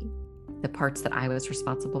responsibility, the parts that I was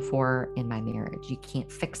responsible for in my marriage. You can't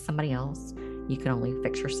fix somebody else. You can only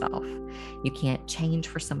fix yourself. You can't change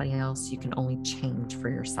for somebody else. You can only change for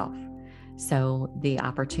yourself. So the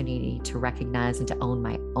opportunity to recognize and to own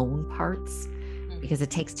my own parts, because it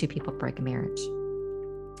takes two people to break a marriage.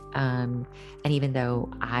 And even though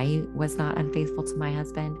I was not unfaithful to my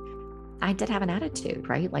husband, I did have an attitude,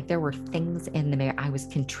 right? Like, there were things in the marriage I was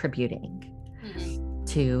contributing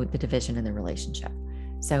to the division in the relationship.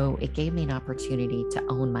 So it gave me an opportunity to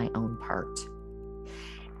own my own part.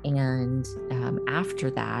 And after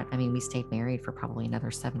that, I mean, we stayed married for probably another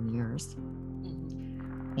 7 years.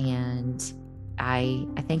 And I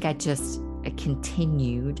think I just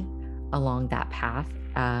continued along that path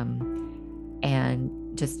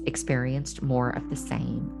and just experienced more of the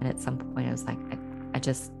same. And at some point I was like,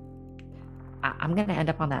 I'm going to end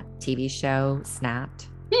up on that TV show, Snapped.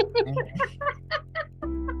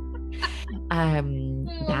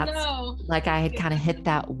 That's like, I had kind of hit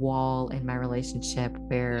that wall in my relationship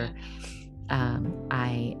where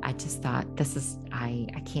I just thought,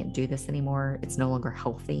 I can't do this anymore. It's no longer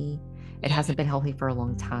healthy. It hasn't been healthy for a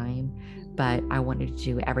long time, but I wanted to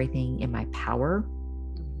do everything in my power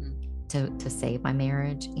to save my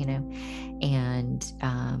marriage, and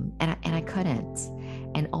I couldn't.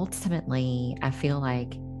 And ultimately I feel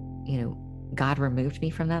like, God removed me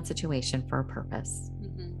from that situation for a purpose.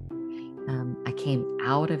 I came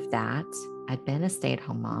out of that. I'd been a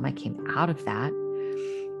stay-at-home mom. I came out of that,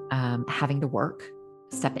 having to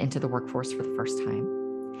step into the workforce for the first time.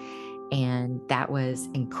 And that was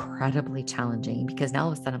incredibly challenging because now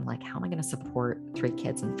all of a sudden I'm like, how am I going to support 3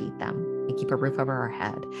 kids and feed them and keep a roof over our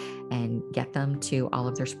head and get them to all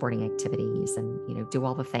of their sporting activities and, do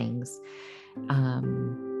all the things.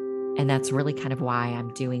 And that's really kind of why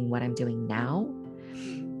I'm doing what I'm doing now,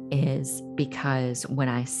 is because when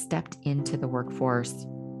I stepped into the workforce,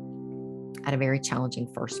 I had a very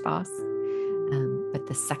challenging first boss. But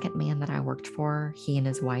the second man that I worked for, he and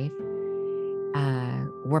his wife,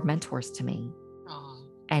 were mentors to me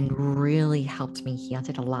and really helped me heal. I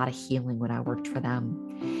did a lot of healing when I worked for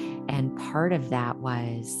them. And part of that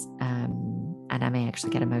was, and I may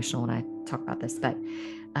actually get emotional when I talk about this, but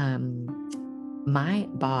my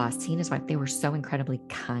boss, he and his wife, they were so incredibly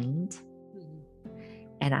kind.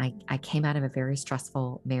 And I came out of a very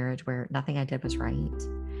stressful marriage where nothing I did was right.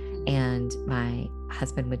 And my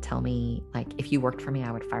husband would tell me, like, if you worked for me,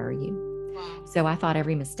 I would fire you. So I thought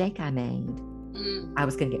every mistake I made, I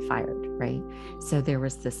was going to get fired, right? So there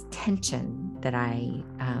was this tension that I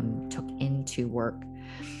took into work.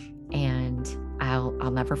 And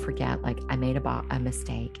I'll never forget, like, I made a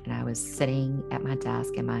mistake and I was sitting at my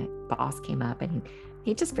desk and my boss came up and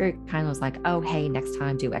he just very kindly was like, oh, hey, next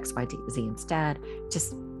time do X, Y, Z instead.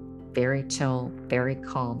 Just very chill, very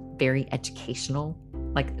calm, very educational.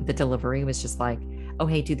 Like, the delivery was just like, oh,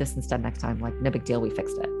 hey, do this instead next time. Like, no big deal. We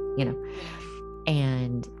fixed it,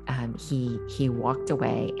 And he walked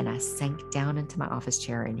away and I sank down into my office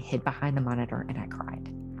chair and hid behind the monitor and I cried.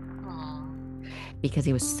 Aww. Because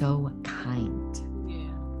he was so kind.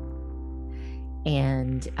 Yeah.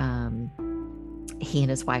 And he and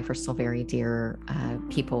his wife are still very dear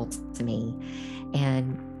people to me.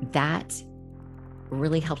 And that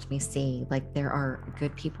really helped me see, like, there are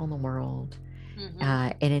good people in the world.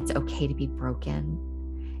 And it's okay to be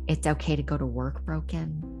broken. It's okay to go to work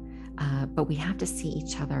broken. But we have to see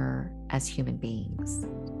each other as human beings.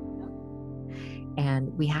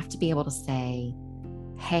 And we have to be able to say,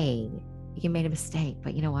 hey, you made a mistake,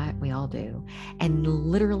 but you know what? We all do. And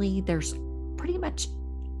literally, there's pretty much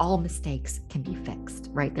all mistakes can be fixed,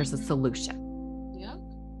 right? There's a solution. Yeah.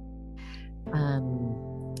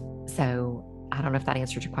 So I don't know if that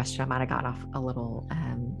answered your question. I might have got off a little.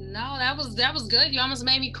 No, that was good. You almost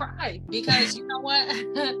made me cry because you know what?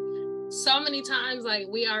 So many times, like,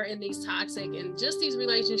 we are in these toxic and just these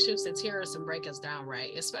relationships that tear us and break us down,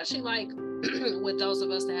 right? Especially like with those of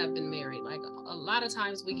us that have been married. Like, a lot of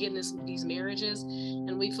times we get in these marriages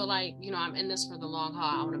and we feel like, I'm in this for the long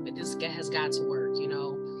haul. This has got to work,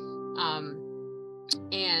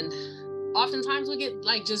 and oftentimes we get,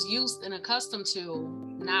 like, just used and accustomed to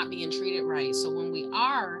not being treated right. So when we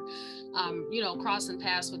are, crossing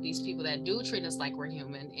paths with these people that do treat us like we're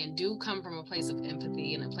human and do come from a place of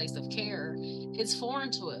empathy and a place of care, it's foreign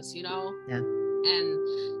to us, Yeah.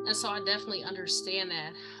 And so I definitely understand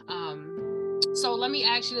that. So let me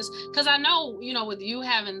ask you this, because I know, with you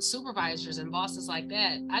having supervisors and bosses like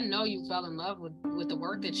that, I know you fell in love with the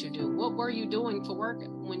work that you do. What were you doing for work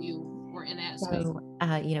when you were in that space? So,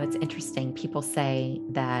 it's interesting. People say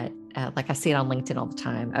that, like, I see it on LinkedIn all the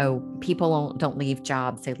time. Oh, people don't leave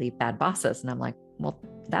jobs, they leave bad bosses. And I'm like, well,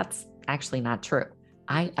 that's actually not true.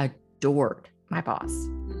 I adored my boss.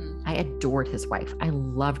 I adored his wife. I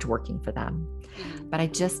loved working for them, but I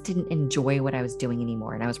just didn't enjoy what I was doing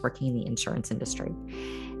anymore. And I was working in the insurance industry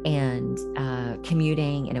and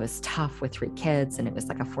commuting, and it was tough with 3 kids, and it was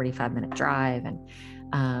like a 45-minute drive. And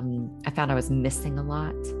I found I was missing a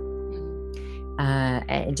lot.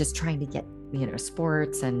 And just trying to get,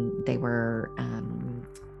 sports, and they were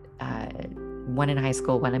one in high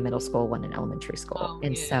school, one in middle school, one in elementary school. Oh,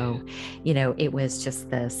 And yeah. so, it was just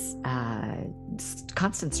this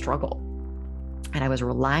constant struggle. And I was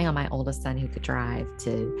relying on my oldest son who could drive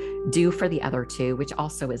to do for the other two, which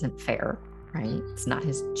also isn't fair, right? It's not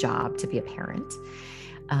his job to be a parent.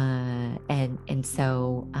 And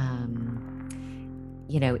so,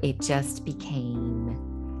 it just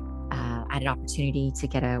became, I had an opportunity to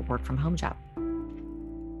get a work from home job.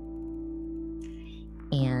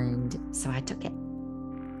 And so I took it.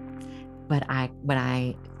 But when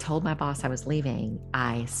I told my boss I was leaving,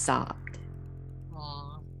 I sobbed.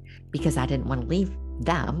 Aww. Because I didn't want to leave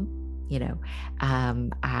them, I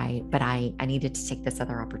needed to take this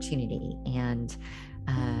other opportunity. And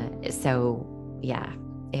so, yeah,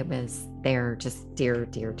 they're just dear,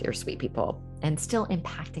 dear, dear sweet people, and still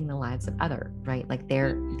impacting the lives of others, right? Like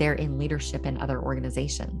they're in leadership in other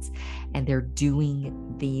organizations, and they're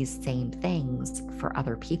doing these same things for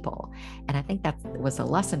other people. And I think that was a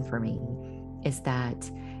lesson for me, is to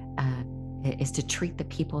treat the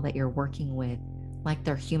people that you're working with like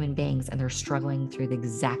they're human beings, and they're struggling through the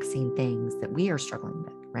exact same things that we are struggling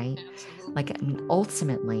with, right? Absolutely. Like,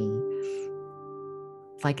 ultimately,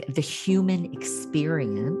 like the human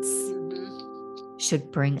experience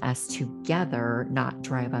should bring us together, not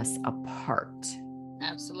drive us apart.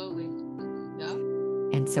 Absolutely. Yeah.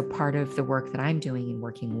 And so part of the work that I'm doing in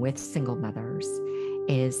working with single mothers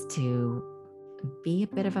is to be a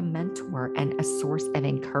bit of a mentor and a source of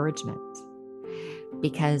encouragement.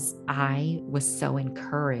 Because I was so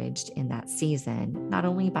encouraged in that season, not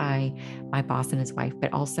only by my boss and his wife,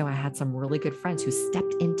 but also I had some really good friends who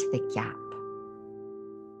stepped into the gap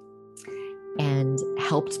and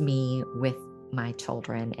helped me with my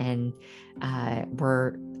children, and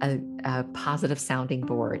were a positive sounding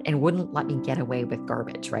board, and wouldn't let me get away with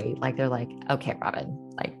garbage, right? Like they're like, okay, Robyn,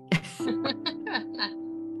 like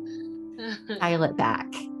dial it back.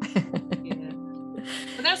 Yeah.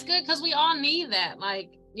 But that's good, because we all need that.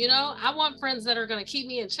 Like, I want friends that are going to keep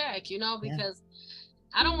me in check, because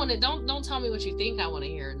I don't want to, don't tell me what you think I want to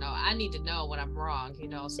hear. No, I need to know when I'm wrong,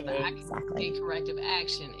 so that I can take corrective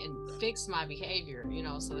action and fix my behavior,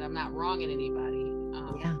 so that I'm not wronging anybody.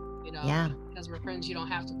 Because we're friends, you don't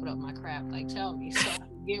have to put up my crap. Like, tell me, so I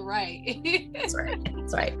can get right. That's right.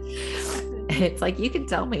 It's like, you can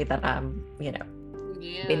tell me that I'm, being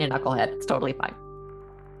a knucklehead. It's totally fine.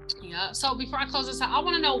 Yeah. So before I close this out, I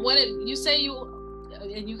want to know you say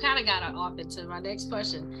and you kind of got off into my next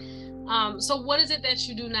question. So what is it that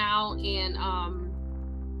you do now? And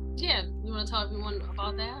you want to tell everyone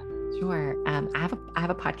about that? Sure. I have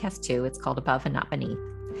a podcast too. It's called Above and Not Beneath.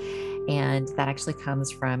 And that actually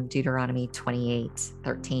comes from Deuteronomy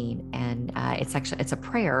 28:13. And it's a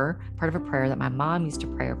prayer, part of a prayer that my mom used to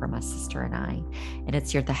pray over my sister and I. And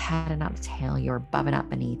it's, you're the head and not the tail, you're above and not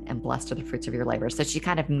beneath, and blessed are the fruits of your labor. So she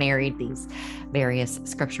kind of married these various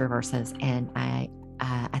scripture verses. And I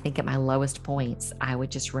think at my lowest points, I would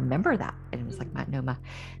just remember that. And it was like,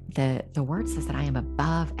 the word says that I am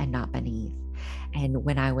above and not beneath. And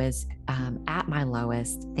when I was at my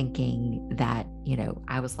lowest, thinking that,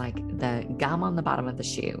 I was like the gum on the bottom of the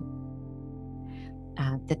shoe,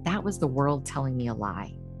 that was the world telling me a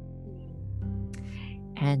lie.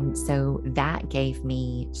 And so that gave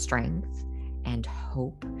me strength and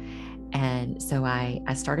hope. And so I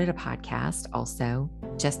started a podcast also,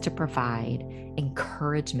 just to provide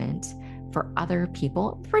encouragement for other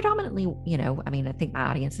people, predominantly, I think my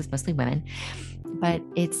audience is mostly women, but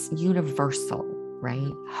it's universal,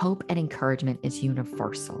 right? Hope and encouragement is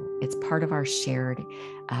universal. It's part of our shared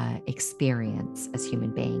experience as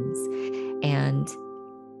human beings. And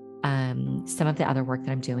some of the other work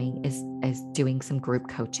that I'm doing is doing some group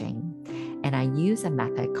coaching. And I use a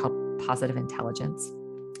method called positive intelligence.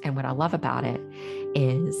 And what I love about it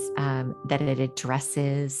is that it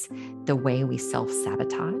addresses the way we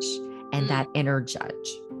self-sabotage and that inner judge.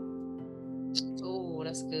 Oh,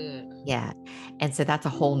 that's good. Yeah. And so that's a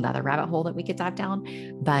whole nother rabbit hole that we could dive down.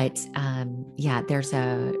 But there's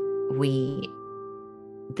that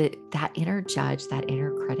inner judge, that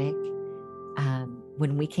inner critic,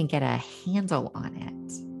 when we can get a handle on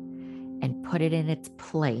it and put it in its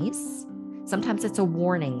place. Sometimes it's a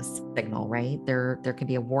warning signal, right? There can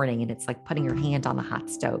be a warning, and it's like putting your hand on the hot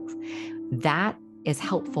stove. That is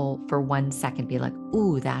helpful for 1 second, be like,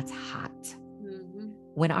 ooh, that's hot. Mm-hmm.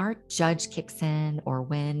 When our judge kicks in, or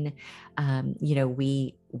when,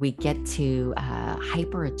 we get to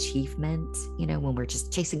hyper achievement, when we're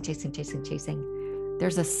just chasing,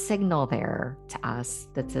 there's a signal there to us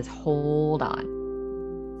that says, hold on.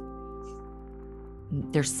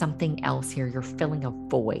 There's something else here. You're filling a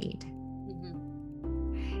void.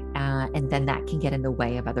 And then that can get in the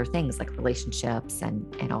way of other things like relationships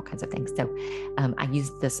and all kinds of things. So I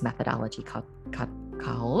use this methodology called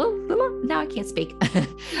now I can't speak,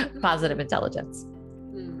 positive intelligence.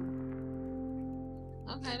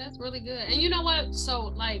 Okay, that's really good. And you know what?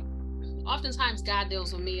 So like, oftentimes God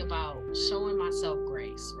deals with me about showing myself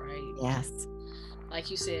grace, right? Yes. Like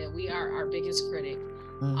you said, we are our biggest critic.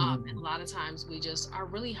 And a lot of times we just are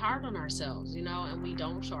really hard on ourselves, and we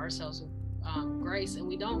don't show ourselves grace, and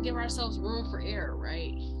we don't give ourselves room for error,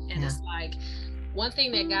 right? And it's like, one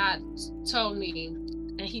thing that God told me,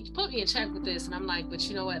 and he put me in check with this, and I'm like, but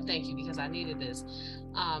you know what? Thank you, because I needed this.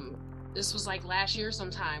 This was like last year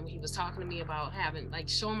sometime. He was talking to me about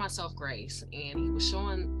showing myself grace, and he was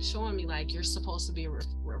showing me like, you're supposed to be a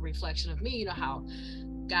reflection of me. You know how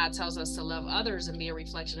God tells us to love others and be a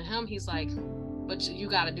reflection of him. He's like, but you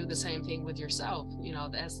got to do the same thing with yourself.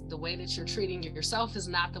 That's the way that you're treating yourself is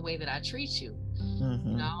not the way that I treat you.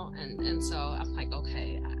 And so I'm like,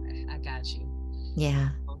 okay, I got you. Yeah.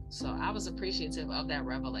 So I was appreciative of that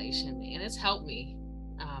revelation, and it's helped me,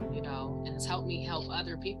 and it's helped me help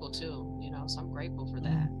other people too, so I'm grateful for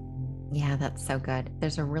that. Yeah, that's so good.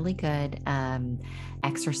 There's a really good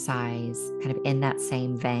exercise kind of in that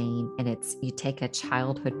same vein, and it's you take a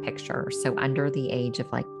childhood picture, so under the age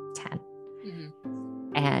of like 10,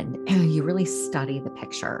 and you really study the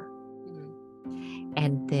picture,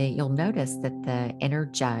 and you'll notice that the inner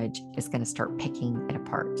judge is going to start picking it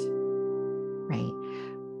apart, right?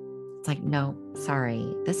 It's like, no,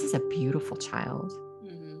 sorry, this is a beautiful child.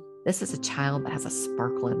 This is a child that has a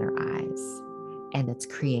sparkle in their eyes and it's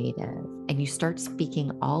creative. And you start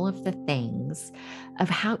speaking all of the things of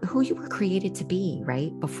who you were created to be,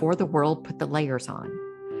 right? Before the world put the layers on.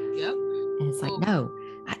 Yep. And it's like, no,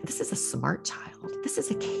 this is a smart child. This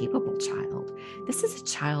is a capable child. This is a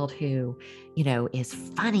child who, is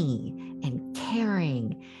funny and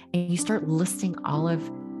caring. And you start listing all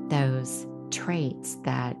of those traits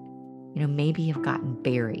that, maybe have gotten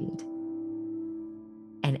buried.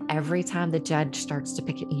 And every time the judge starts to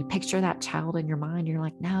pick it, you picture that child in your mind, you're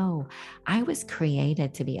like, no, I was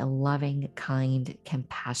created to be a loving, kind,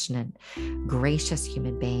 compassionate, gracious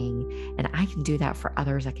human being. And I can do that for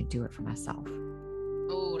others. I can do it for myself.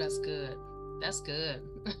 Oh, that's good. That's good.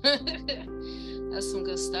 That's some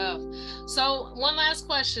good stuff. So one last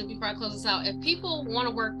question before I close this out. If people want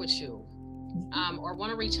to work with you or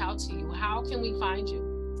want to reach out to you, how can we find you?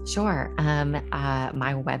 Sure.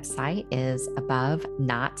 My website is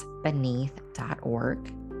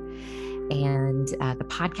abovenotbeneath.org. And the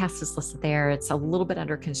podcast is listed there. It's a little bit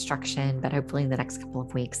under construction, but hopefully in the next couple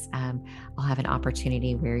of weeks, I'll have an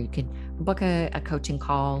opportunity where you can book a coaching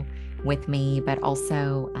call with me, but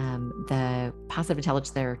also the Positive Intelligence,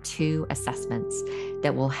 there are 2 assessments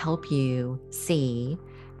that will help you see,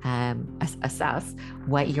 assess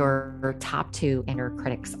what your top 2 inner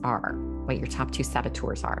critics are, what your top 2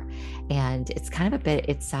 saboteurs are. And it's kind of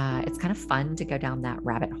it's kind of fun to go down that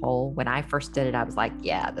rabbit hole. When I first did it, I was like,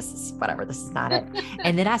 yeah, this is whatever, this is not it.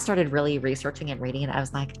 And then I started really researching and reading, and I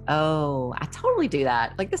was like, oh, I totally do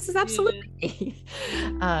that. Like, this is absolutely me.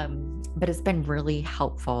 But it's been really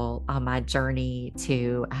helpful on my journey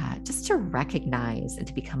to just to recognize and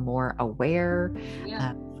to become more aware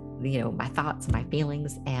of, my thoughts and my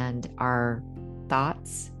feelings, and our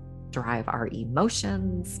thoughts drive our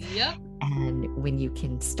emotions. Yep. And when you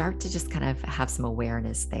can start to just kind of have some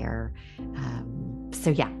awareness there.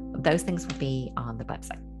 So yeah, those things will be on the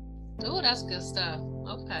website. Oh, that's good stuff.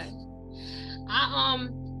 Okay. I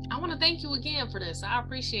want to thank you again for this. I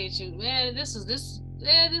appreciate you, man. This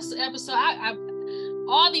episode, I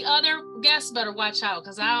all the other guests better watch out,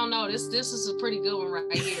 because I don't know, this is a pretty good one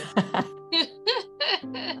right here.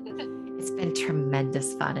 It's been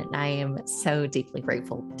tremendous fun, and I am so deeply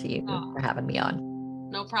grateful to you for having me on.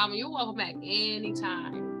 No problem. You're welcome back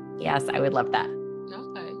anytime. Yes, I would love that.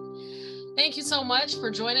 Okay. Thank you so much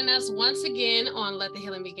for joining us once again on Let the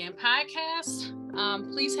Healing Begin podcast.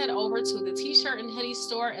 Please head over to the t-shirt and hoodie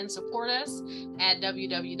store and support us at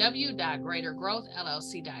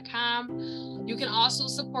www.greatergrowthllc.com. You can also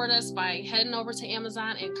support us by heading over to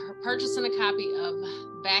Amazon and purchasing a copy of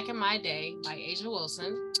Back in My Day by Asia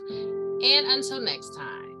Wilson. And until next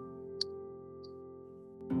time.